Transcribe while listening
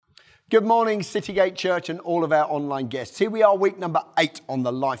Good morning, Citygate Church and all of our online guests. Here we are, week number 8 on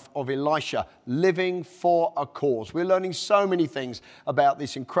the life of Elisha, living for a cause. We're learning so many things about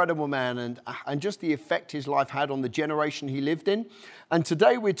this incredible man and just the effect his life had on the generation he lived in. And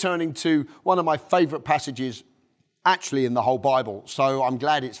today we're turning to one of my favorite passages actually in the whole Bible. So I'm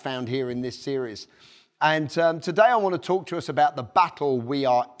glad it's found here in this series. And today I want to talk to us about the battle we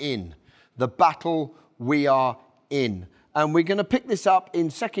are in. The battle we are in. And we're going to pick this up in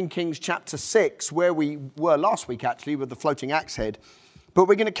 2 Kings chapter 6, where we were last week, actually, with the floating axe head. But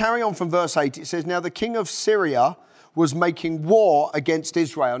we're going to carry on from verse 8. It says, "Now the king of Syria was making war against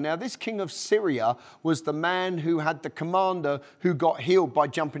Israel." Now, this king of Syria was the man who had the commander who got healed by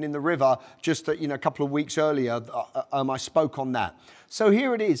jumping in the river just a couple of weeks earlier. I spoke on that. So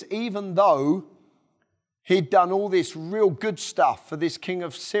here it is. Even though he'd done all this real good stuff for this king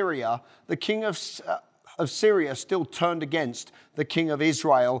of Syria, the king of Syria still turned against the king of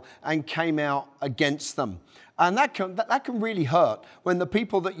Israel and came out against them. And that can really hurt when the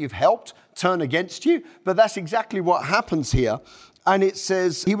people that you've helped turn against you. But that's exactly what happens here. And it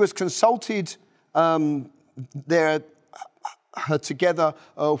says he was consulted together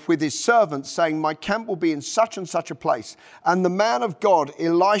with his servants, saying, "My camp will be in such and such a place." And the man of God,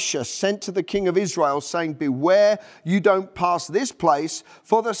 Elisha, sent to the king of Israel, saying, "Beware, you don't pass this place,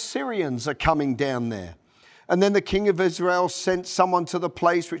 for the Syrians are coming down there." And then the king of Israel sent someone to the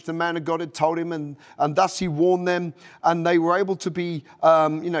place which the man of God had told him, and thus he warned them, and they were able to be,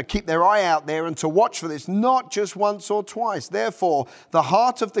 keep their eye out there and to watch for this, not just once or twice. Therefore, the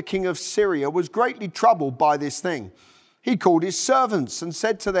heart of the king of Syria was greatly troubled by this thing. He called his servants and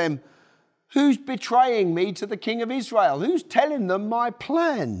said to them, "Who's betraying me to the king of Israel? Who's telling them my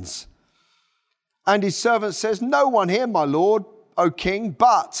plans?" And his servant says, "No one here, my lord, O king,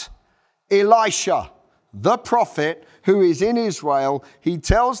 but Elisha, the prophet who is in Israel. He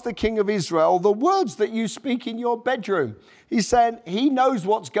tells the king of Israel the words that you speak in your bedroom." He's saying he knows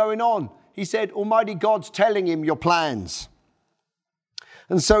what's going on. He said, Almighty God's telling him your plans.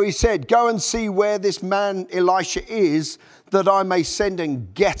 And so he said, "Go and see where this man Elisha is, that I may send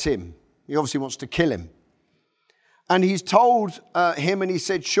and get him." He obviously wants to kill him. And he's told him, and he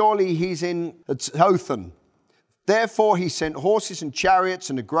said, "Surely he's in Dothan." Therefore he sent horses and chariots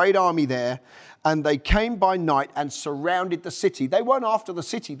and a great army there, and they came by night and surrounded the city. They weren't after the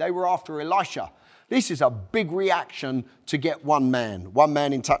city, they were after Elisha. This is a big reaction to get one man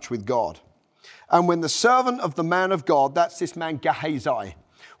in touch with God. And when the servant of the man of God, that's this man Gehazi,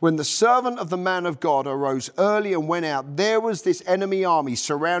 when the servant of the man of God arose early and went out, there was this enemy army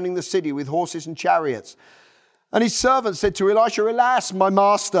surrounding the city with horses and chariots. And his servant said to Elisha, "Alas, my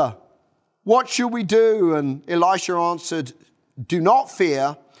master, what shall we do?" And Elisha answered, "Do not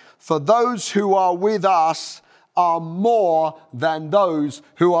fear, for those who are with us are more than those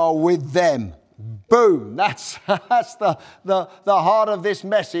who are with them." Boom. That's the heart of this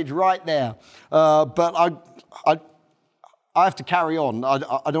message right there. But I have to carry on. I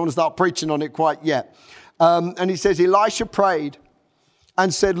don't want to start preaching on it quite yet. And he says, Elisha prayed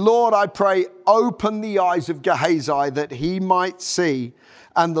and said, "Lord, I pray, open the eyes of Gehazi that he might see."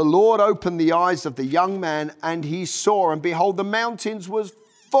 And the Lord opened the eyes of the young man, and he saw, and behold, the mountains was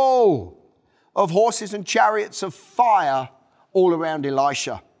full of horses and chariots of fire all around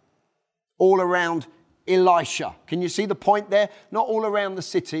Elisha. All around Elisha. Can you see the point there? Not all around the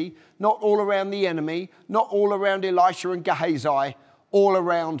city, not all around the enemy, not all around Elisha and Gehazi, all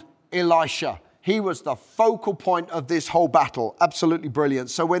around Elisha. He was the focal point of this whole battle. Absolutely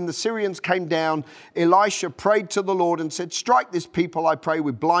brilliant. So when the Syrians came down, Elisha prayed to the Lord and said, "Strike this people, I pray,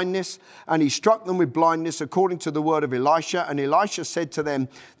 with blindness." And he struck them with blindness according to the word of Elisha. And Elisha said to them,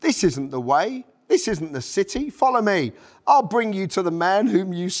 "This isn't the way. This isn't the city. Follow me. I'll bring you to the man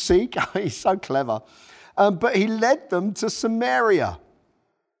whom you seek." He's so clever. But he led them to Samaria.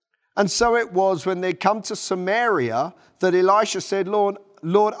 And so it was when they come to Samaria that Elisha said, Lord,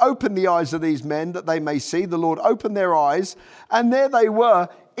 open the eyes of these men that they may see." The Lord opened their eyes, and there they were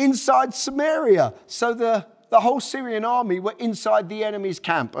inside Samaria. So the whole Syrian army were inside the enemy's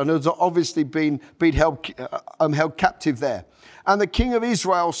camp and had obviously been held captive there. And the king of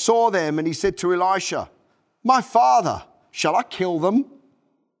Israel saw them, and he said to Elisha, "My father, shall I kill them?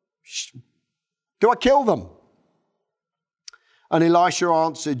 Do I kill them?" And Elisha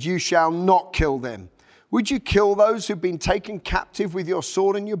answered, "You shall not kill them. Would you kill those who've been taken captive with your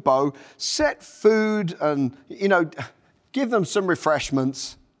sword and your bow? Set food and, give them some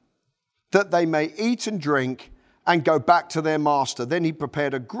refreshments that they may eat and drink and go back to their master." Then he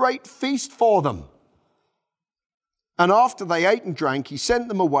prepared a great feast for them. And after they ate and drank, he sent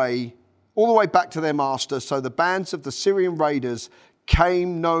them away, all the way back to their master. So the bands of the Syrian raiders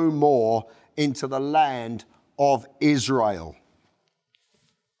came no more into the land of Israel.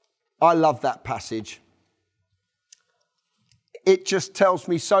 I love that passage. It just tells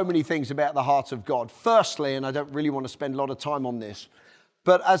me so many things about the heart of God. Firstly, and I don't really want to spend a lot of time on this,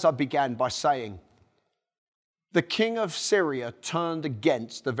 but as I began by saying, the king of Syria turned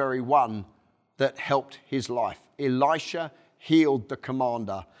against the very one that helped his life. Elisha healed the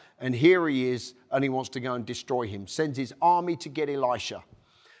commander, and here he is, and he wants to go and destroy him. Sends his army to get Elisha.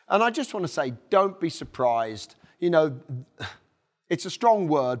 And I just want to say, don't be surprised. You know, it's a strong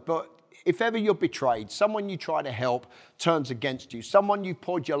word, but if ever you're betrayed, someone you try to help turns against you. Someone you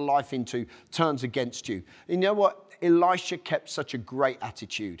poured your life into turns against you. You know what? Elisha kept such a great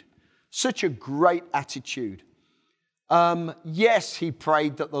attitude. Such a great attitude. Yes, he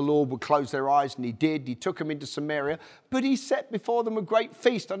prayed that the Lord would close their eyes, and he did. He took them into Samaria, but he set before them a great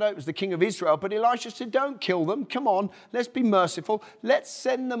feast. I know it was the king of Israel, but Elisha said, don't kill them. Come on, let's be merciful. Let's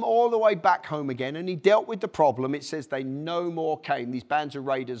send them all the way back home again. And he dealt with the problem. It says they no more came. These bands of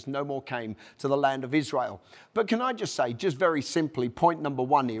raiders no more came to the land of Israel. But can I just say, just very simply, point number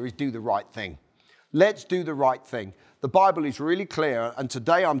one here is do the right thing. Let's do the right thing. The Bible is really clear, and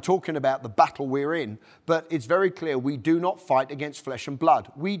today I'm talking about the battle we're in, but it's very clear we do not fight against flesh and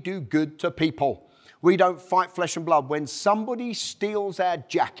blood. We do good to people. We don't fight flesh and blood. When somebody steals our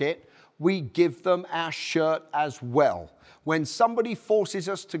jacket, we give them our shirt as well. When somebody forces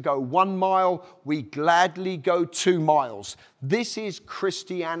us to go 1 mile, we gladly go 2 miles. This is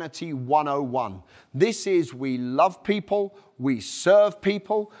Christianity 101. This is we love people, we serve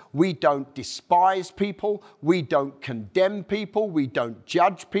people, we don't despise people, we don't condemn people, we don't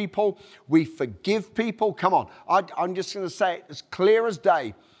judge people, we forgive people. Come on, I'm just going to say it as clear as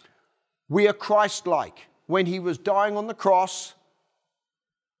day. We are Christ-like. When he was dying on the cross,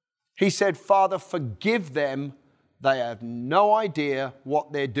 he said, Father, forgive them. They have no idea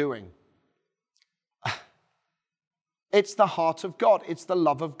what they're doing. It's the heart of God. It's the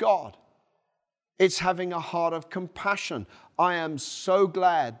love of God. It's having a heart of compassion. I am so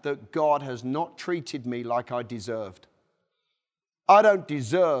glad that God has not treated me like I deserved. I don't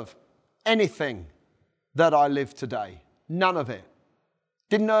deserve anything that I live today. None of it.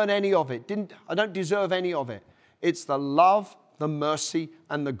 Didn't earn any of it. I don't deserve any of it. It's the love, the mercy,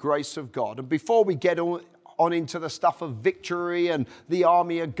 and the grace of God. And before we get on into the stuff of victory and the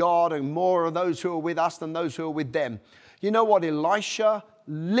army of God and more of those who are with us than those who are with them. You know what? Elisha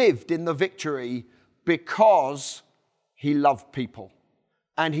lived in the victory because he loved people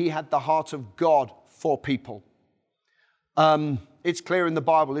and he had the heart of God for people. It's clear in the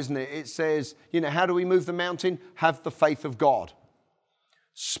Bible, isn't it? It says, you know, how do we move the mountain? Have the faith of God.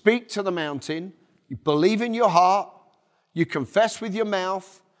 Speak to the mountain. You believe in your heart. You confess with your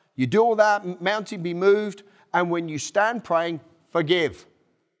mouth. You do all that, mountain be moved. And when you stand praying, forgive.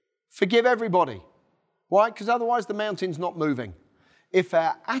 Forgive everybody. Why? Because otherwise the mountain's not moving. If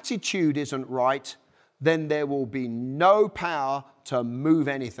our attitude isn't right, then there will be no power to move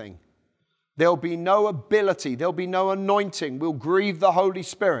anything. There'll be no ability. There'll be no anointing. We'll grieve the Holy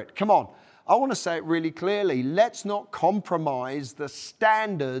Spirit. Come on. I want to say it really clearly. Let's not compromise the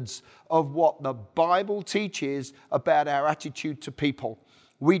standards of what the Bible teaches about our attitude to people.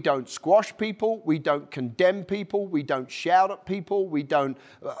 We don't squash people. We don't condemn people. We don't shout at people. We don't,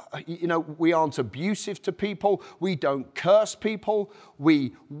 we aren't abusive to people. We don't curse people.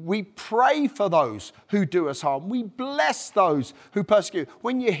 We pray for those who do us harm. We bless those who persecute.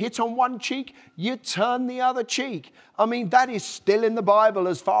 When you hit on one cheek, you turn the other cheek. I mean, that is still in the Bible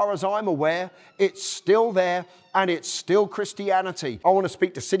as far as I'm aware. It's still there and it's still Christianity. I want to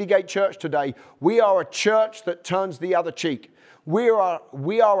speak to Citygate Church today. We are a church that turns the other cheek. We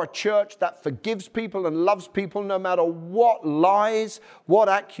are a church that forgives people and loves people no matter what lies, what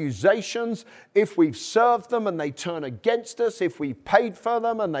accusations. If we've served them and they turn against us, if we paid for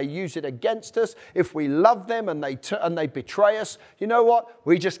them and they use it against us, if we love them and they betray us, you know what?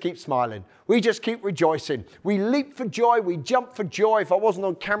 We just keep smiling. We just keep rejoicing. We leap for joy. We jump for joy. If I wasn't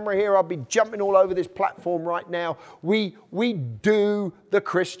on camera here, I'd be jumping all over this platform right now. We do the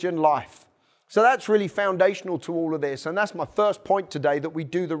Christian life. So that's really foundational to all of this. And that's my first point today, that we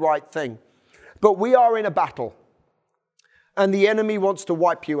do the right thing. But we are in a battle. And the enemy wants to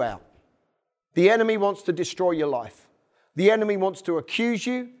wipe you out. The enemy wants to destroy your life. The enemy wants to accuse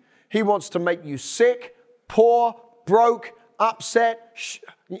you. He wants to make you sick, poor, broke, upset,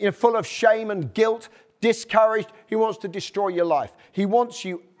 full of shame and guilt, discouraged. He wants to destroy your life. He wants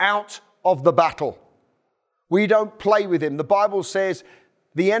you out of the battle. We don't play with him. The Bible says,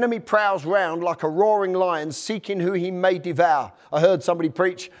 The enemy prowls round like a roaring lion, seeking who he may devour. I heard somebody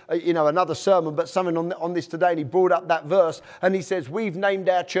preach, another sermon, but something on this today, and he brought up that verse, and he says, we've named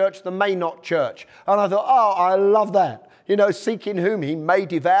our church the May Not Church. And I thought, I love that. Seeking whom he may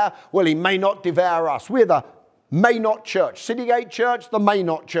devour. Well, he may not devour us. We're the May Not Church. Citygate Church, the May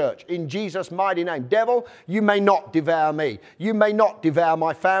Not Church. In Jesus' mighty name. Devil, you may not devour me. You may not devour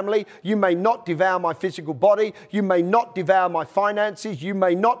my family. You may not devour my physical body. You may not devour my finances. You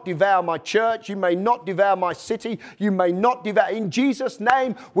may not devour my church. You may not devour my city. You may not devour. In Jesus'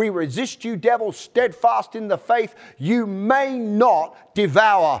 name, we resist you, devil, steadfast in the faith. You may not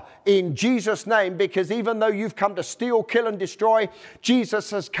devour in Jesus' name, because even though you've come to steal, kill, and destroy,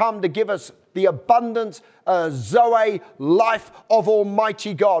 Jesus has come to give us the abundant Zoe life of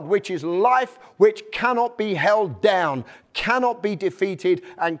Almighty God, which is life which cannot be held down, cannot be defeated,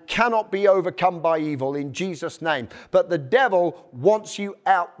 and cannot be overcome by evil in Jesus' name. But the devil wants you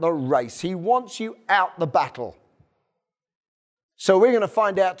out the race. He wants you out the battle. So we're going to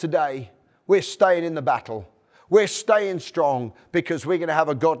find out today we're staying in the battle. We're staying strong because we're going to have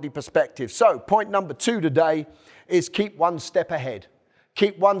a godly perspective. So point number 2 today is keep one step ahead.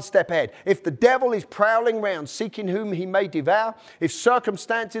 Keep one step ahead. If the devil is prowling around seeking whom he may devour, if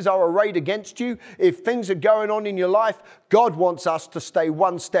circumstances are arrayed against you, if things are going on in your life, God wants us to stay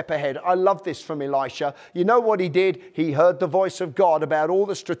one step ahead. I love this from Elisha. You know what he did? He heard the voice of God about all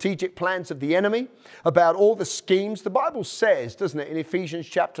the strategic plans of the enemy, about all the schemes. The Bible says, doesn't it, in Ephesians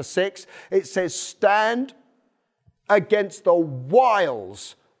chapter 6, it says, stand against the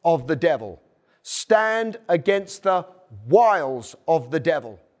wiles of the devil. Stand against the wiles of the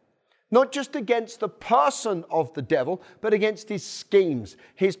devil. Not just against the person of the devil, but against his schemes,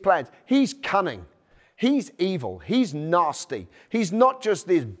 his plans. He's cunning. He's evil. He's nasty. He's not just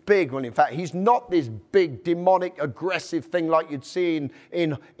this big one. In fact, he's not this big, demonic, aggressive thing like you'd see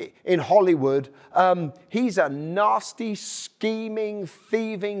in Hollywood. He's a nasty, scheming,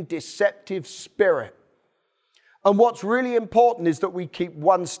 thieving, deceptive spirit. And what's really important is that we keep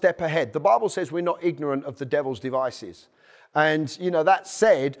one step ahead. The Bible says we're not ignorant of the devil's devices. And, that's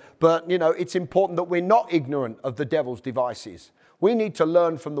said, but, it's important that we're not ignorant of the devil's devices. We need to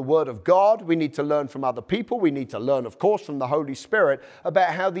learn from the Word of God. We need to learn from other people. We need to learn, of course, from the Holy Spirit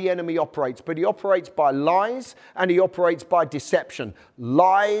about how the enemy operates. But he operates by lies and he operates by deception.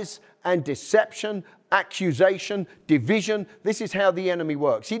 Lies and deception, accusation, division. This is how the enemy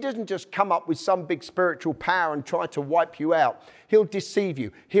works. He doesn't just come up with some big spiritual power and try to wipe you out. He'll deceive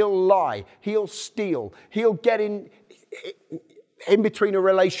you. He'll lie. He'll steal. He'll get in between a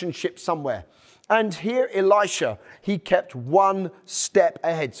relationship somewhere. And here Elisha, he kept one step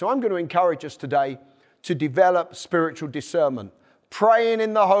ahead. So I'm going to encourage us today to develop spiritual discernment. Praying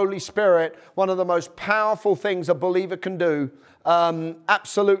in the Holy Spirit, one of the most powerful things a believer can do.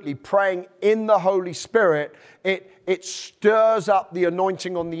 Absolutely, praying in the Holy Spirit, it stirs up the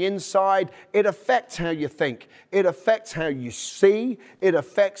anointing on the inside. It affects how you think. It affects how you see. It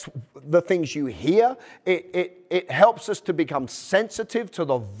affects the things you hear. It helps us to become sensitive to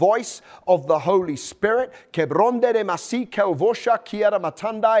the voice of the Holy Spirit. It's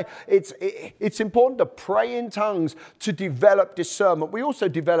important to pray in tongues to develop discernment. We also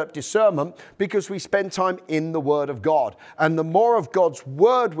develop discernment because we spend time in the Word of God. And the more of God's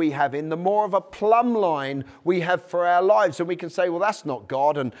Word we have in, the more of a plumb line we have for our lives. And we can say, well, that's not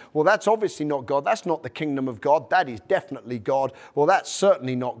God. And, well, that's obviously not God. That's not the kingdom of God. That is definitely God. Well, that's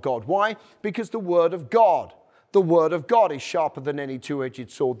certainly not God. Why? Because the Word of God. The Word of God is sharper than any two-edged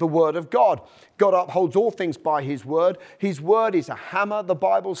sword. The Word of God. God upholds all things by His Word. His Word is a hammer, the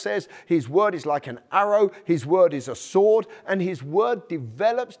Bible says. His Word is like an arrow. His Word is a sword. And His Word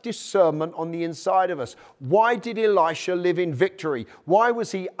develops discernment on the inside of us. Why did Elisha live in victory? Why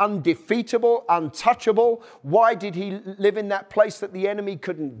was he undefeatable, untouchable? Why did he live in that place that the enemy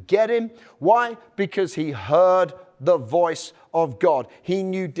couldn't get him? Why? Because he heard the voice of God. He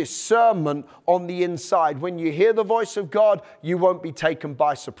knew discernment on the inside. When you hear the voice of God, you won't be taken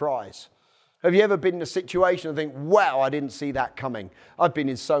by surprise. Have you ever been in a situation and think, wow, I didn't see that coming? I've been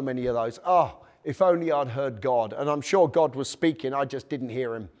in so many of those. Oh, if only I'd heard God. And I'm sure God was speaking, I just didn't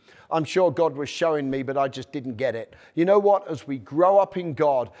hear Him. I'm sure God was showing me, but I just didn't get it. You know what? As we grow up in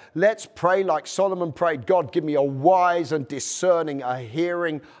God, let's pray like Solomon prayed. God, give me a wise and discerning, a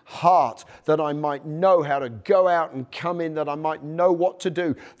hearing heart, that I might know how to go out and come in, that I might know what to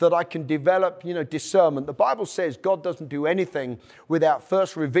do, that I can develop, discernment. The Bible says God doesn't do anything without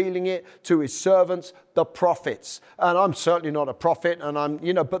first revealing it to His servants, the prophets. And I'm certainly not a prophet, and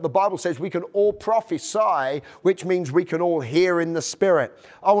but the Bible says we can all all prophesy, which means we can all hear in the Spirit.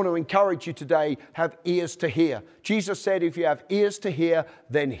 I want to encourage you today, have ears to hear. Jesus said, if you have ears to hear,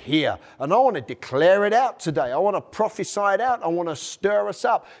 then hear. And I want to declare it out today. I want to prophesy it out. I want to stir us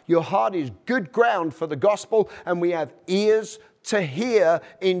up. Your heart is good ground for the gospel, and we have ears to hear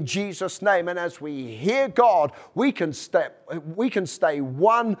in Jesus' name. And as we hear God, we can stay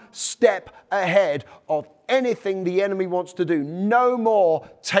one step ahead of anything the enemy wants to do. No more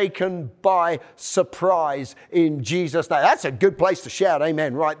taken by surprise in Jesus' name. That's a good place to shout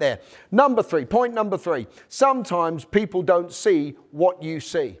amen right there. Point number three. Sometimes people don't see what you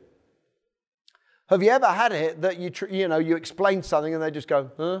see. Have you ever had it that you explain something and they just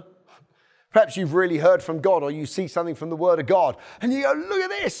go, huh? Perhaps you've really heard from God, or you see something from the Word of God and you go, look at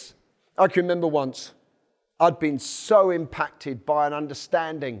this. I can remember once I'd been so impacted by an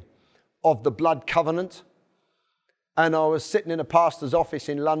understanding of the blood covenant. And I was sitting in a pastor's office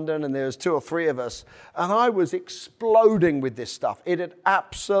in London, and there was 2 or 3 of us, and I was exploding with this stuff. It had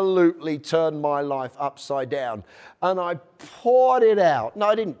absolutely turned my life upside down. And I poured it out. No,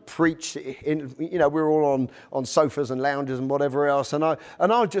 I didn't preach it. We were all on sofas and lounges and whatever else. And I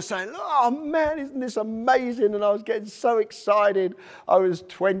was just saying, oh man, isn't this amazing? And I was getting so excited. I was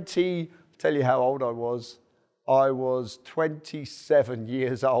 20, tell you how old I was. I was 27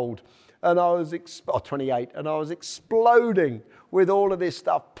 years old. And I was 28, and I was exploding with all of this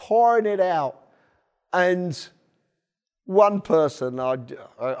stuff, pouring it out. And one person, I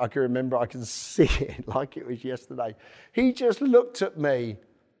can remember, I can see it like it was yesterday. He just looked at me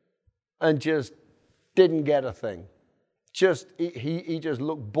and just didn't get a thing. He just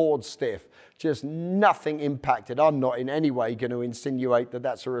looked bored stiff. Just nothing impacted. I'm not in any way going to insinuate that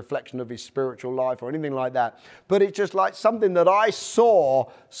that's a reflection of his spiritual life or anything like that. But it's just like something that I saw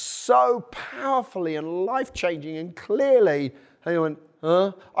so powerfully and life-changing and clearly. And he went,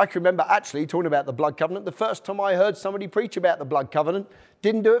 huh? I can remember actually talking about the blood covenant. The first time I heard somebody preach about the blood covenant,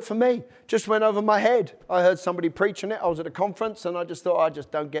 didn't do it for me. Just went over my head. I heard somebody preaching it. I was at a conference and I just thought, I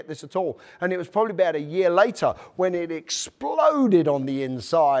just don't get this at all. And it was probably about a year later when it exploded on the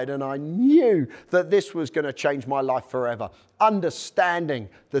inside and I knew that this was going to change my life forever. Understanding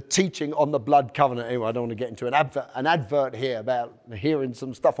the teaching on the blood covenant. Anyway, I don't want to get into an advert here about hearing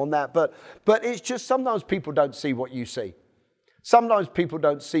some stuff on that. But it's just sometimes people don't see what you see. Sometimes people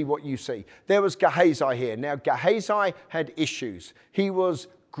don't see what you see. There was Gehazi here. Now, Gehazi had issues. He was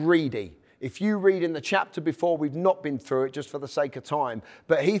greedy. If you read in the chapter before, we've not been through it just for the sake of time,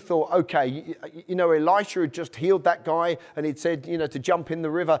 but he thought, okay, Elisha had just healed that guy and he'd said, to jump in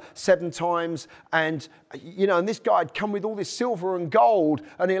the river 7 times. And, and this guy had come with all this silver and gold.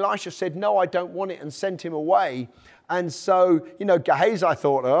 And Elisha said, no, I don't want it, and sent him away. And so, Gehazi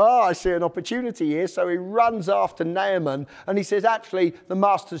thought, I see an opportunity here. So he runs after Naaman and he says, actually, the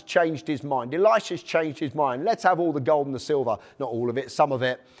master's changed his mind. Elisha's changed his mind. Let's have all the gold and the silver. Not all of it, some of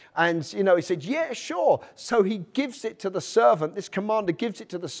it. And, he said, yeah, sure. So he gives it to the servant. This commander gives it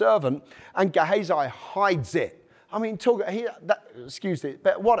to the servant and Gehazi hides it. I mean, excuse me,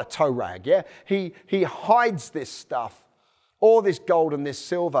 but what a toe rag, yeah? He hides this stuff. All this gold and this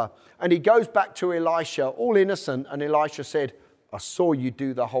silver. And he goes back to Elisha, all innocent, and Elisha said, I saw you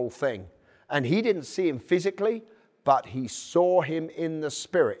do the whole thing. And he didn't see him physically, but he saw him in the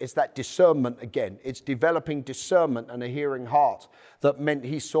spirit. It's that discernment again. It's developing discernment and a hearing heart that meant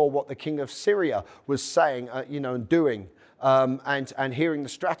he saw what the king of Syria was saying, and doing. And hearing the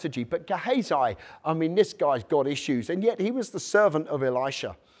strategy. But Gehazi, this guy's got issues, and yet he was the servant of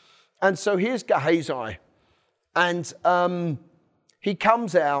Elisha. And so here's Gehazi. And he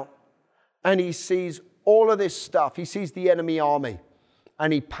comes out and he sees all of this stuff. He sees the enemy army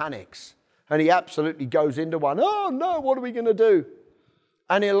and he panics and he absolutely goes into one. Oh no, what are we going to do?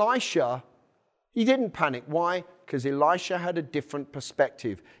 And Elisha, he didn't panic. Why? Because Elisha had a different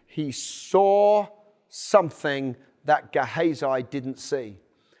perspective. He saw something that Gehazi didn't see.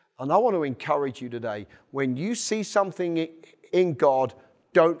 And I want to encourage you today, when you see something in God,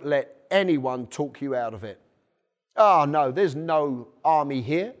 don't let anyone talk you out of it. Oh no, there's no army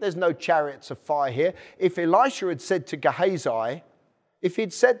here. There's no chariots of fire here. If Elisha had said to Gehazi, if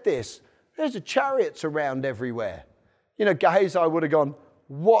he'd said this, there's chariots around everywhere. Gehazi would have gone,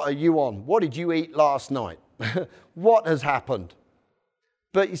 what are you on? What did you eat last night? What has happened?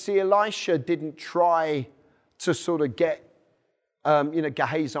 But you see, Elisha didn't try to sort of get,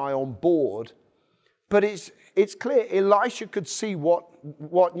 Gehazi on board. But it's clear, Elisha could see what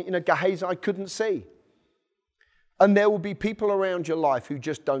Gehazi couldn't see. And there will be people around your life who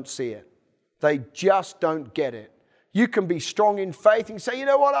just don't see it. They just don't get it. You can be strong in faith and say, you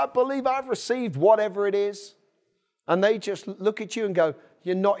know what, I believe I've received whatever it is. And they just look at you and go,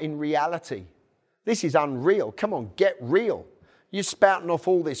 you're not in reality. This is unreal. Come on, get real. You're spouting off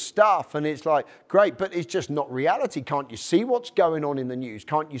all this stuff and it's like, great, but it's just not reality. Can't you see what's going on in the news?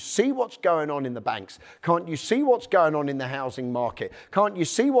 Can't you see what's going on in the banks? Can't you see what's going on in the housing market? Can't you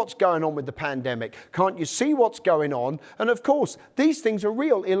see what's going on with the pandemic? Can't you see what's going on? And of course, these things are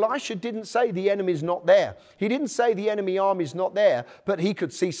real. Elisha didn't say the enemy's not there. He didn't say the enemy army's not there, but he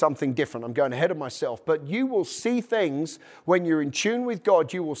could see something different. I'm going ahead of myself. But you will see things when you're in tune with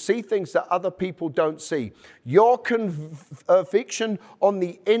God. You will see things that other people don't see. Your conviction on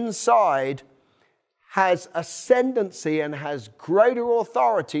the inside has ascendancy and has greater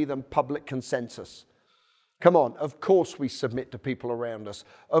authority than public consensus. Come on, of course we submit to people around us.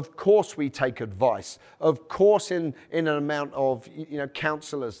 Of course we take advice. Of course in an amount of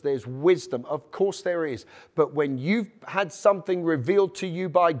counselors, there's wisdom. Of course there is. But when you've had something revealed to you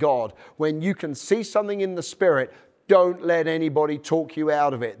by God, when you can see something in the Spirit, don't let anybody talk you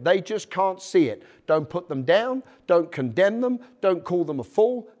out of it. They just can't see it. Don't put them down. Don't condemn them. Don't call them a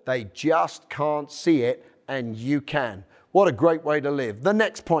fool. They just can't see it, and you can. What a great way to live. The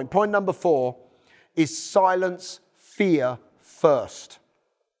next point, point number 4, is silence fear first.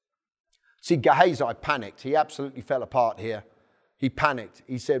 See, Gehazi panicked. He absolutely fell apart here. He panicked.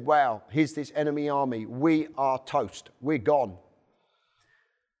 He said, wow, here's this enemy army. We are toast. We're gone.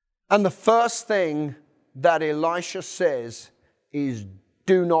 And the first thing that Elisha says is,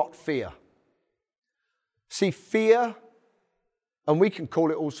 do not fear. See, fear, and we can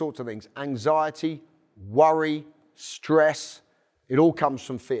call it all sorts of things, anxiety, worry, stress, it all comes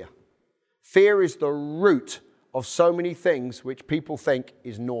from fear. Fear is the root of so many things which people think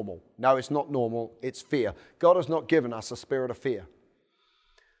is normal. No, it's not normal, it's fear. God has not given us a spirit of fear.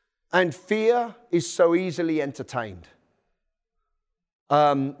 And fear is so easily entertained.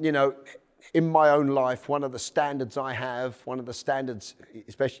 In my own life, one of the standards I have, one of the standards,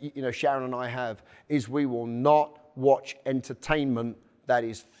 especially, Sharon and I have, is we will not watch entertainment that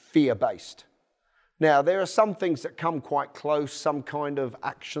is fear-based. Now, there are some things that come quite close, some kind of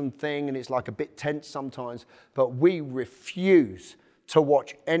action thing, and it's like a bit tense sometimes, but we refuse to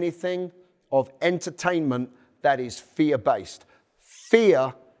watch anything of entertainment that is fear-based.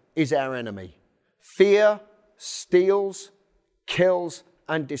 Fear is our enemy. Fear steals, kills,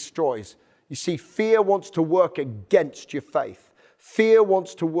 and destroys. You see, fear wants to work against your faith. Fear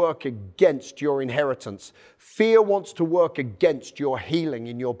wants to work against your inheritance. Fear wants to work against your healing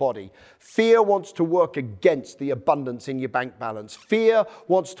in your body. Fear wants to work against the abundance in your bank balance. Fear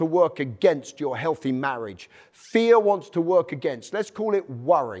wants to work against your healthy marriage. Fear wants to work against, let's call it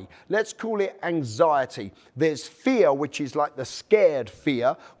worry. Let's call it anxiety. There's fear, which is like the scared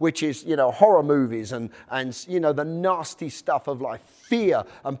fear, which is, horror movies and the nasty stuff of life. Fear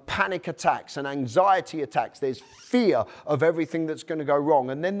and panic attacks and anxiety attacks. There's fear of everything that's going to go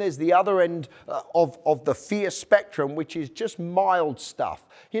wrong. And then there's the other end of the fear spectrum, which is just mild stuff.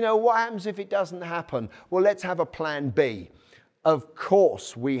 What happens if it doesn't happen? Well, let's have a plan B. Of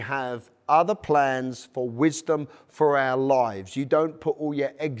course, we have other plans for wisdom for our lives. You don't put all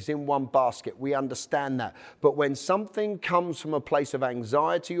your eggs in one basket. We understand that. But when something comes from a place of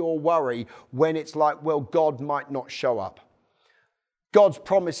anxiety or worry, when it's like, well, God might not show up. God's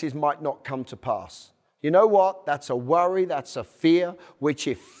promises might not come to pass. You know what? That's a worry, that's a fear, which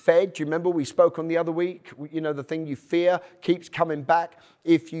if fed, do you remember we spoke on the other week? The thing you fear keeps coming back.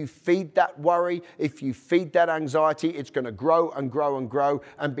 If you feed that worry, if you feed that anxiety, it's going to grow and grow and grow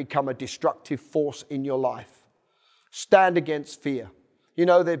and become a destructive force in your life. Stand against fear.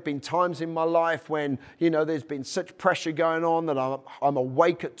 There have been times in my life when, there's been such pressure going on that I'm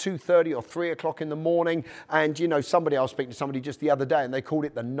awake at 2:30 or 3 o'clock in the morning. And, I was speaking to somebody just the other day and they called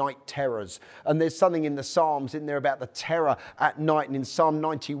it the night terrors. And there's something in the Psalms in there about the terror at night, and in Psalm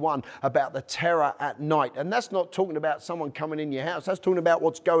 91 about the terror at night. And that's not talking about someone coming in your house. That's talking about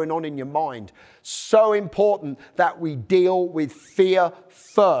what's going on in your mind. So important that we deal with fear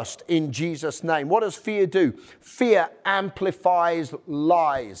first in Jesus' name. What does fear do? Fear amplifies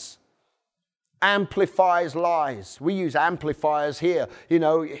lies. Amplifies lies. We use amplifiers here.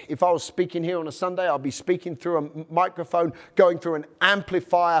 If I was speaking here on a Sunday, I'll be speaking through a microphone, going through an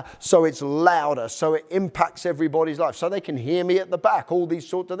amplifier so it's louder, so it impacts everybody's life, so they can hear me at the back, all these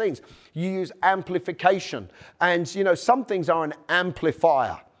sorts of things. You use amplification. And, some things are an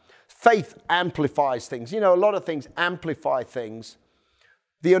amplifier. Faith amplifies things. A lot of things amplify things.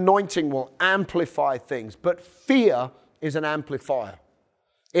 The anointing will amplify things, but fear is an amplifier.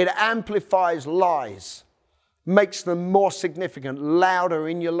 It amplifies lies, makes them more significant, louder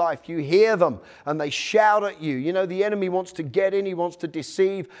in your life. You hear them and they shout at you. The enemy wants to get in, he wants to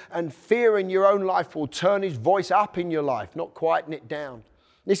deceive, and fear in your own life will turn his voice up in your life, not quieten it down.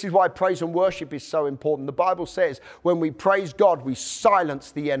 This is why praise and worship is so important. The Bible says when we praise God, we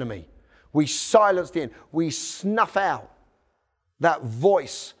silence the enemy. We silence the enemy. We snuff out that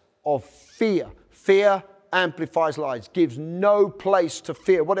voice of fear. Fear amplifies lies, gives no place to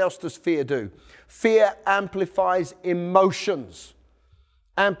fear. What else does fear do? Fear amplifies emotions.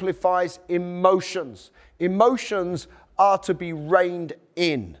 Amplifies emotions. Emotions are to be reined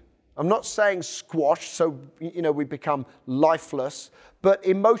in. I'm not saying squash, so we become lifeless, but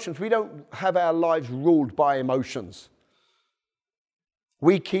emotions, we don't have our lives ruled by emotions.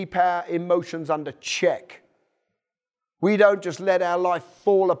 We keep our emotions under check. We don't just let our life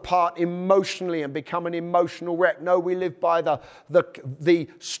fall apart emotionally and become an emotional wreck. No, we live by the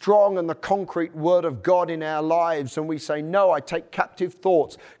strong and the concrete word of God in our lives. And we say, no, I take captive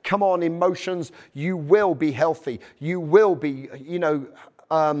thoughts. Come on, emotions, you will be healthy. You will be,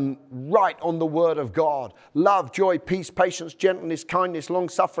 right on the word of God. Love, joy, peace, patience, gentleness, kindness,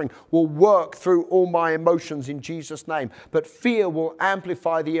 long-suffering will work through all my emotions in Jesus' name. But fear will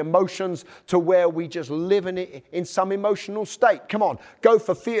amplify the emotions to where we just live in some emotional state. Come on, go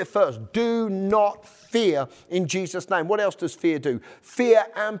for fear first. Do not fear in Jesus' name. What else does fear do? Fear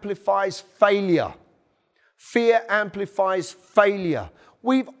amplifies failure. Fear amplifies failure.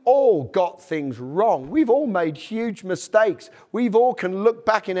 We've all got things wrong. We've all made huge mistakes. We've all can look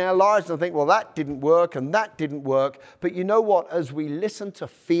back in our lives and think, well, that didn't work and that didn't work. But you know what? As we listen to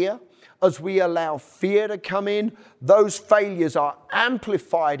fear, as we allow fear to come in, those failures are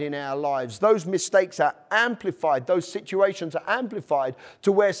amplified in our lives. Those mistakes are amplified. Those situations are amplified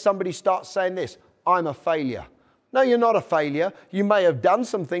to where somebody starts saying this, I'm a failure. No, you're not a failure. You may have done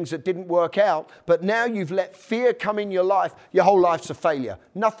some things that didn't work out, but now you've let fear come in your life. Your whole life's a failure.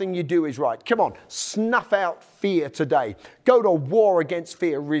 Nothing you do is right. Come on, snuff out fear today. Go to war against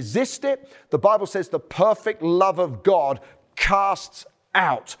fear. Resist it. The Bible says the perfect love of God casts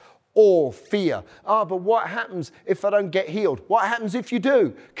out all fear. But what happens if I don't get healed? What happens if you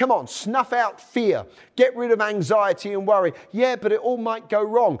do? Come on, snuff out fear. Get rid of anxiety and worry. Yeah, but it all might go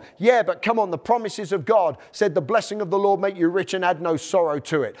wrong. Yeah, but come on, the promises of God said the blessing of the Lord make you rich and add no sorrow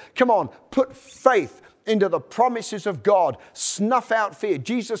to it. Come on, put faith into the promises of God. Snuff out fear.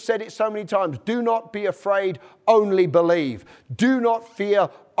 Jesus said it so many times. Do not be afraid, only believe. Do not fear,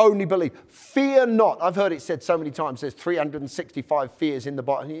 only believe. Fear not. I've heard it said so many times. There's 365 fears in the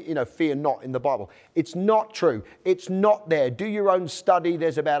Bible. Fear not in the Bible. It's not true. It's not there. Do your own study.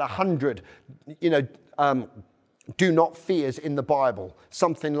 There's about 100, do not fears in the Bible,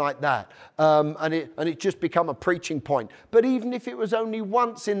 something like that. And it just become a preaching point. But even if it was only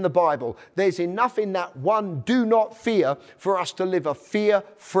once in the Bible, there's enough in that one do not fear for us to live a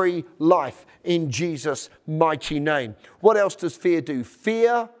fear-free life in Jesus' mighty name. What else does fear do?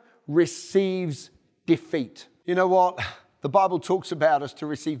 Fear receives defeat. You know what? The Bible talks about us to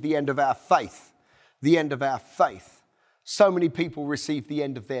receive the end of our faith. The end of our faith. So many people receive the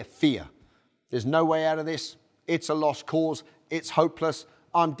end of their fear. There's no way out of this. It's a lost cause. It's hopeless.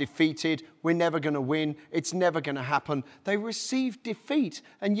 I'm defeated. We're never going to win. It's never going to happen. They receive defeat,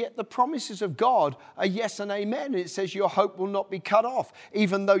 and yet the promises of God are yes and amen. And it says your hope will not be cut off.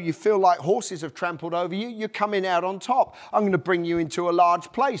 Even though you feel like horses have trampled over you, you're coming out on top. I'm going to bring you into a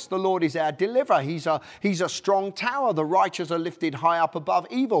large place. The Lord is our deliverer. He's a strong tower. The righteous are lifted high up above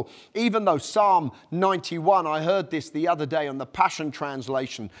evil. Even though Psalm 91, I heard this the other day on the Passion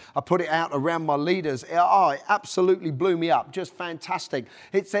Translation. I put it out around my leaders. It absolutely blew me up. Just fantastic.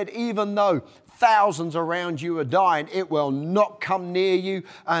 It said, even though thousands around you are dying, it will not come near you,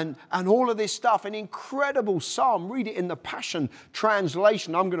 and all of this stuff. An incredible psalm. Read it in the Passion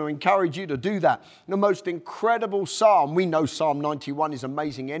Translation. I'm going to encourage you to do that. The most incredible psalm. We know Psalm 91 is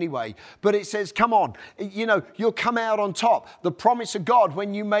amazing anyway, but it says, come on, you'll come out on top. The promise of God,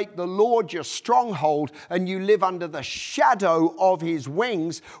 when you make the Lord your stronghold and you live under the shadow of his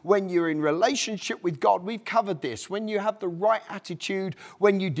wings, when you're in relationship with God, we've covered this. When you have the right attitude,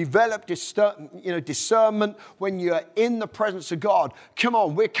 when you develop discernment, when you're in the presence of God, come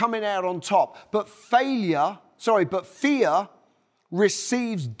on, we're coming out on top. But fear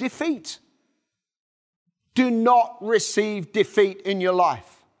receives defeat. Do not receive defeat in your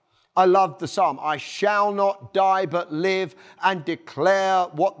life. I love the psalm. I shall not die but live and declare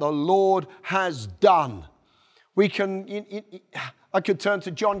what the Lord has done. I could turn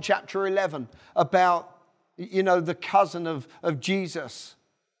to John chapter 11 about, the cousin of Jesus.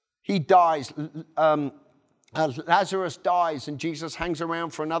 He dies. Lazarus dies, and Jesus hangs around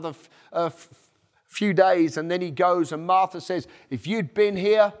for another few days, and then he goes, and Martha says, if you'd been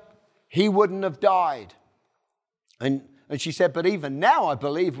here, he wouldn't have died. And she said, but even now I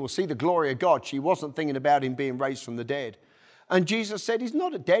believe we'll see the glory of God. She wasn't thinking about him being raised from the dead. And Jesus said, he's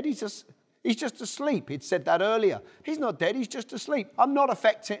not dead, he's just asleep. He'd said that earlier. He's not dead, he's just asleep. I'm not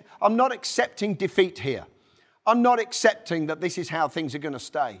accepting defeat here. I'm not accepting that this is how things are going to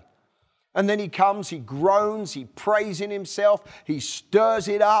stay. And then he comes, he groans, he prays in himself, he stirs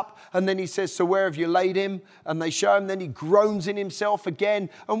it up, and then he says, so where have you laid him? And they show him, then he groans in himself again.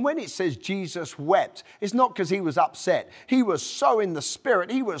 And when it says Jesus wept, it's not because he was upset. He was so in the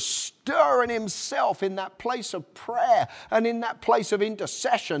Spirit. He was stirring himself in that place of prayer and in that place of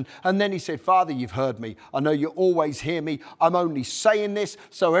intercession. And then he said, Father, you've heard me. I know you always hear me. I'm only saying this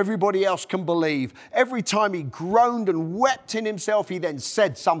so everybody else can believe. Every time he groaned and wept in himself, he then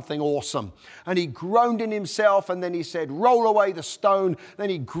said something awesome. And he groaned in himself, and then he said, roll away the stone. Then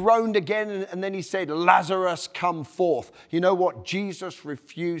he groaned again, and then he said, Lazarus, come forth. You know what? Jesus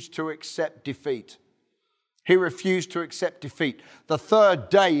refused to accept defeat. He refused to accept defeat. The third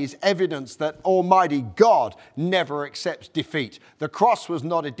day is evidence that Almighty God never accepts defeat. The cross was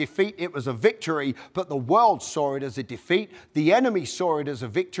not a defeat, it was a victory, but the world saw it as a defeat. The enemy saw it as a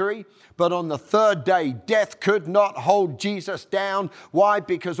victory. But on the third day, death could not hold Jesus down. Why?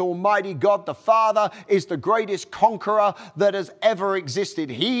 Because Almighty God the Father is the greatest conqueror that has ever existed.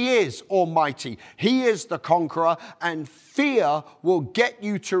 He is Almighty. He is the conqueror, and fear will get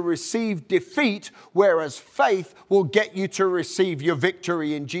you to receive defeat, whereas faith will get you to receive your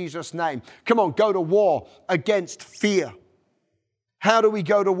victory in Jesus' name. Come on, go to war against fear. How do we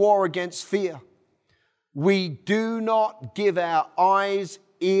go to war against fear? We do not give our eyes,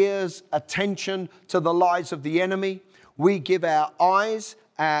 ears, attention to the lies of the enemy. We give our eyes,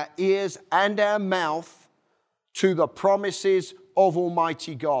 our ears, and our mouth to the promises of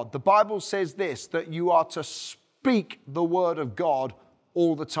Almighty God. The Bible says this, that you are to speak the word of God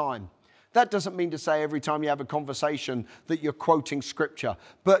all the time. That doesn't mean to say every time you have a conversation that you're quoting scripture.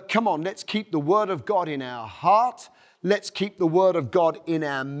 But come on, let's keep the word of God in our heart. Let's keep the word of God in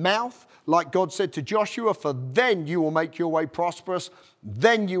our mouth. Like God said to Joshua, for then you will make your way prosperous.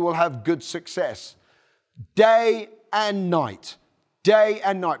 Then you will have good success. Day and night. Day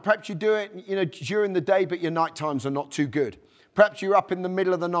and night. Perhaps you do it, during the day, but your night times are not too good. Perhaps you're up in the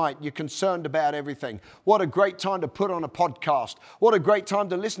middle of the night. You're concerned about everything. What a great time to put on a podcast. What a great time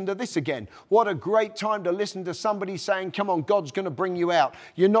to listen to this again. What a great time to listen to somebody saying, come on, God's going to bring you out.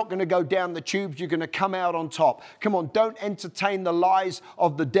 You're not going to go down the tubes. You're going to come out on top. Come on, don't entertain the lies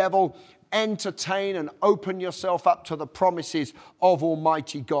of the devil. Entertain and open yourself up to the promises of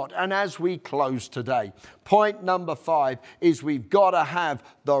Almighty God. And as we close today, point number 5 is we've got to have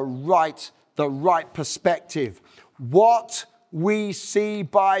the right perspective. What we see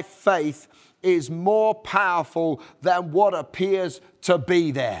by faith is more powerful than what appears to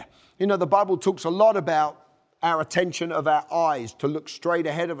be there. The Bible talks a lot about our attention of our eyes, to look straight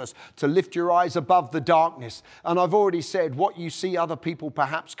ahead of us, to lift your eyes above the darkness. And I've already said what you see other people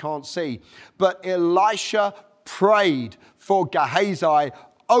perhaps can't see. But Elisha prayed for Gehazi,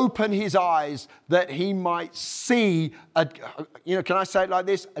 open his eyes that he might see, can I say it like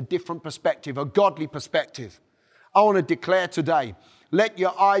this? A different perspective, a godly perspective. I want to declare today, let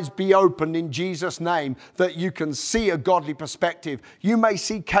your eyes be opened in Jesus' name that you can see a godly perspective. You may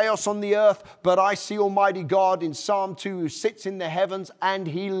see chaos on the earth, but I see Almighty God in Psalm 2 who sits in the heavens and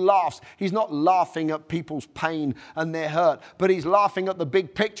he laughs. He's not laughing at people's pain and their hurt, but he's laughing at the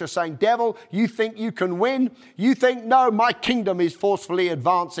big picture saying, devil, you think you can win? You think, no, my kingdom is forcefully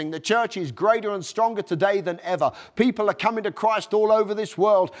advancing. The church is greater and stronger today than ever. People are coming to Christ all over this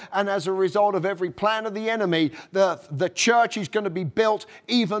world, and as a result of every plan of the enemy, the church is going to be built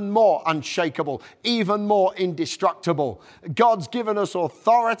even more unshakable, even more indestructible. God's given us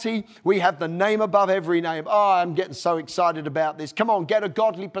authority. We have the name above every name. Oh, I'm getting so excited about this. Come on, get a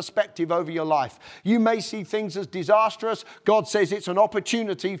godly perspective over your life. You may see things as disastrous. God says it's an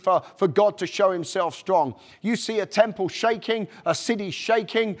opportunity for God to show himself strong. You see a temple shaking, a city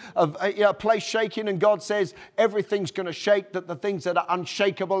shaking, a place shaking, and God says everything's going to shake, that the things that are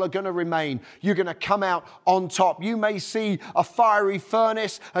unshakable are going to remain. You're going to come out on top. You may see a fiery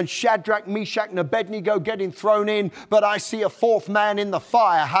furnace and Shadrach, Meshach, and Abednego getting thrown in, but I see a fourth man in the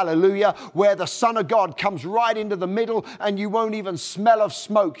fire, hallelujah, where the Son of God comes right into the middle and you won't even smell of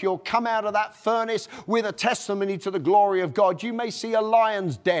smoke. You'll come out of that furnace with a testimony to the glory of God. You may see a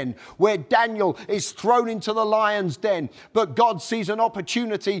lion's den where Daniel is thrown into the lion's den, but God sees an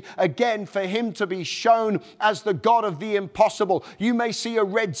opportunity again for him to be shown as the God of the impossible. You may see a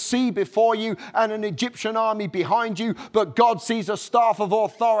Red Sea before you and an Egyptian army behind you, but God sees a staff of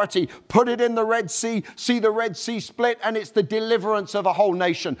authority. Put it in the Red Sea, see the Red Sea split, and it's the deliverance of a whole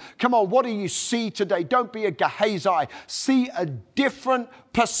nation. Come on, what do you see today? Don't be a Gehazi. See a different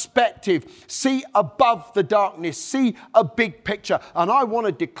perspective. See above the darkness. See a big picture. And I want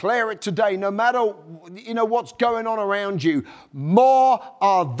to declare it today, no matter what's going on around you. More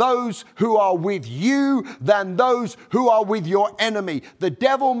are those who are with you than those who are with your enemy. The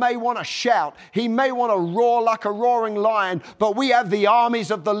devil may want to shout. He may want to roar like a roaring lion, but we have the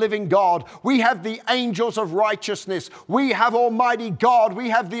armies of the living God. We have the angels of righteousness. We have Almighty God. We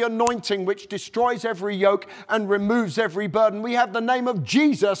have the anointing which destroys every yoke and removes every burden. We have the name of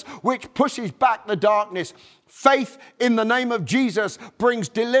Jesus which pushes back the darkness. Faith in the name of Jesus brings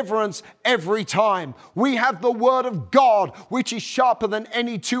deliverance every time. We have the word of God, which is sharper than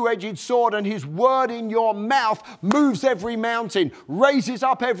any two-edged sword, and his word in your mouth moves every mountain, raises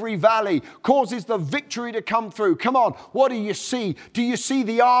up every valley, causes the victory to come through. Come on, what do you see? Do you see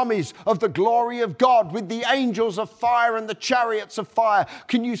the armies of the glory of God with the angels of fire and the chariots of fire?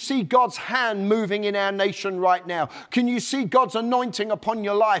 Can you see God's hand moving in our nation right now? Can you see God's anointing upon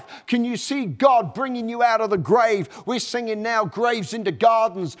your life? Can you see God bringing you out of the grave? We're singing now, graves into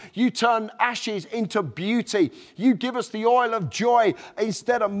gardens. You turn ashes into beauty. You give us the oil of joy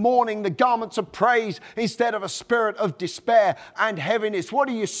instead of mourning, the garments of praise instead of a spirit of despair and heaviness. What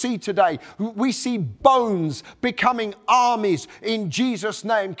do you see today? We see bones becoming armies in Jesus'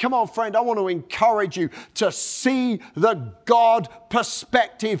 name. Come on, friend, I want to encourage you to see the God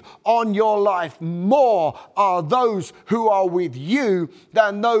perspective on your life. More are those who are with you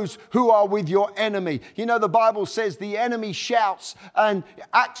than those who are with your enemy. You know, the Bible says the enemy shouts and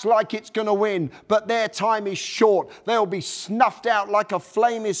acts like it's going to win, but their time is short. They'll be snuffed out like a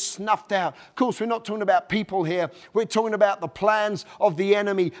flame is snuffed out. Of course, we're not talking about people here. We're talking about the plans of the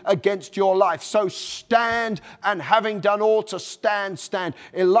enemy against your life. So stand, and having done all to stand, stand.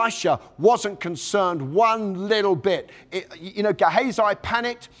 Elisha wasn't concerned one little bit. Gehazi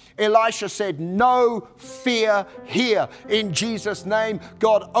panicked. Elisha said, no fear here. In Jesus' name,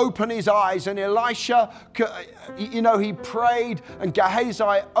 God opened his eyes, and Elisha, he prayed, and Gehazi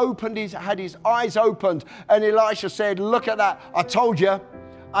had his eyes opened, and Elisha said, look at that.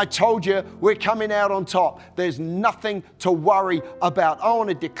 I told you we're coming out on top. There's nothing to worry about. I want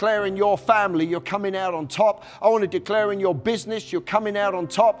to declare in your family, you're coming out on top. I want to declare in your business, you're coming out on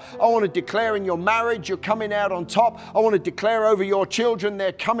top. I want to declare in your marriage, you're coming out on top. I want to declare over your children,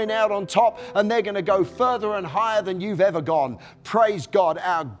 they're coming out on top, and they're going to go further and higher than you've ever gone. Praise God.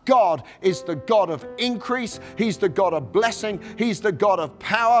 Our God is the God of increase. He's the God of blessing. He's the God of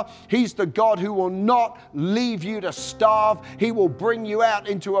power. He's the God who will not leave you to starve. He will bring you out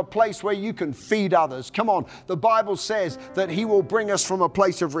into a place where you can feed others. Come on. The Bible says that he will bring us from a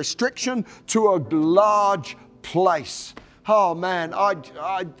place of restriction to a large place. Oh man,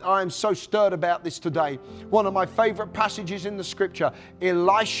 I am so stirred about this today. One of my favorite passages in the scripture,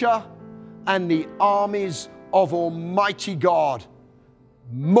 Elisha and the armies of Almighty God.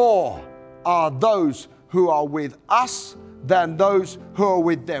 More are those who are with us than those who are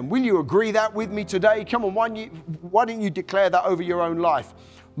with them. Will you agree that with me today? Come on, why don't you declare that over your own life?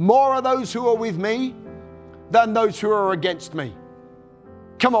 More are those who are with me than those who are against me.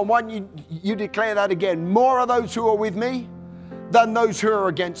 Come on, why don't you declare that again? More are those who are with me than those who are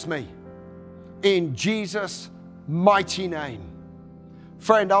against me. In Jesus' mighty name.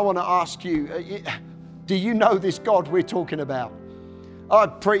 Friend, I want to ask you, do you know this God we're talking about? I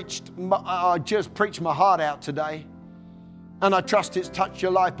just preached my heart out today. And I trust it's touched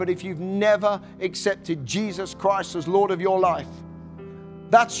your life. But if you've never accepted Jesus Christ as Lord of your life,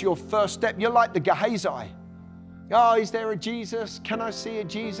 that's your first step. You're like the Gehazi. Oh, is there a Jesus? Can I see a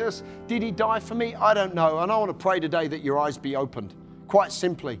Jesus? Did he die for me? I don't know. And I want to pray today that your eyes be opened. Quite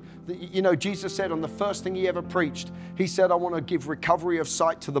simply. Jesus said on the first thing he ever preached, he said, I want to give recovery of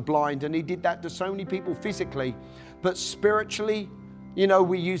sight to the blind. And he did that to so many people physically. But spiritually,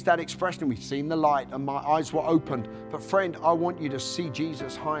 we use that expression, we've seen the light and my eyes were opened. But friend, I want you to see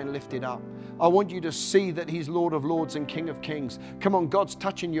Jesus high and lifted up. I want you to see that he's Lord of Lords and King of Kings. Come on, God's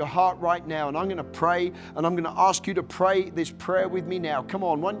touching your heart right now. And I'm going to pray, and I'm going to ask you to pray this prayer with me now. Come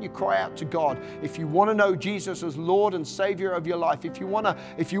on, why don't you cry out to God? If you want to know Jesus as Lord and Savior of your life, if you want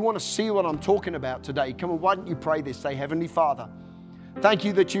to see what I'm talking about today, come on, why don't you pray this? Say, Heavenly Father, thank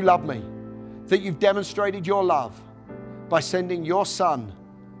you that you love me, that you've demonstrated your love by sending your Son,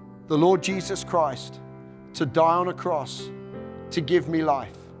 the Lord Jesus Christ, to die on a cross to give me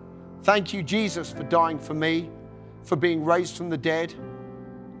life. Thank you, Jesus, for dying for me, for being raised from the dead.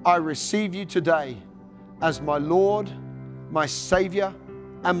 I receive you today as my Lord, my Savior,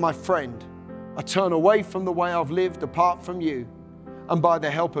 and my friend. I turn away from the way I've lived apart from you, and by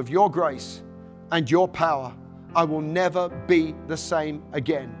the help of your grace and your power, I will never be the same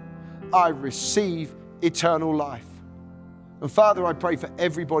again. I receive eternal life. And Father, I pray for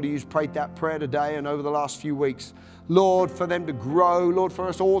everybody who's prayed that prayer today and over the last few weeks. Lord, for them to grow, Lord, for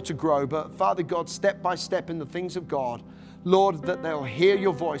us all to grow. But Father God, step by step in the things of God, Lord, that they'll hear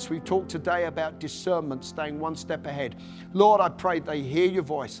your voice. We've talked today about discernment, staying one step ahead. Lord, I pray they hear your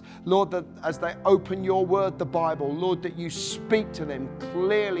voice. Lord, that as they open your word, the Bible, Lord, that you speak to them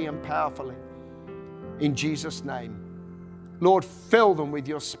clearly and powerfully. In Jesus' name. Lord, fill them with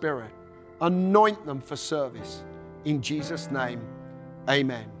your Spirit. Anoint them for service. In Jesus' name,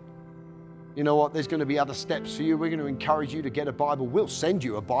 amen. You know what? There's going to be other steps for you. We're going to encourage you to get a Bible. We'll send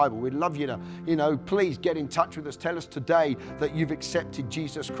you a Bible. We'd love you to, please get in touch with us. Tell us today that you've accepted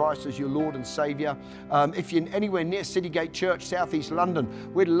Jesus Christ as your Lord and Savior. If you're anywhere near Citygate Church, Southeast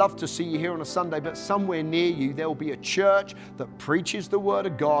London, we'd love to see you here on a Sunday, but somewhere near you, there will be a church that preaches the Word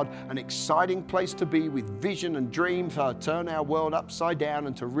of God, an exciting place to be with vision and dream to turn our world upside down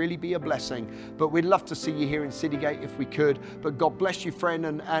and to really be a blessing. But we'd love to see you here in Citygate if we could. But God bless you, friend,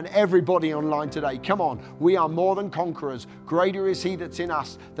 and everybody online today. Come on, we are more than conquerors. Greater is He that's in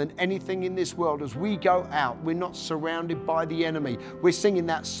us than anything in this world. As we go out, we're not surrounded by the enemy. We're singing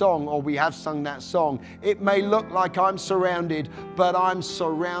that song, or we have sung that song. It may look like I'm surrounded, but I'm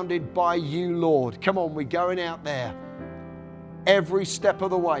surrounded by you, Lord. Come on, we're going out there. Every step of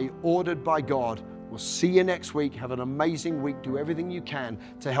the way, ordered by God. We'll see you next week. Have an amazing week. Do everything you can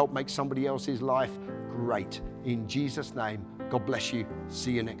to help make somebody else's life great. In Jesus' name, God bless you.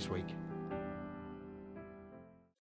 See you next week.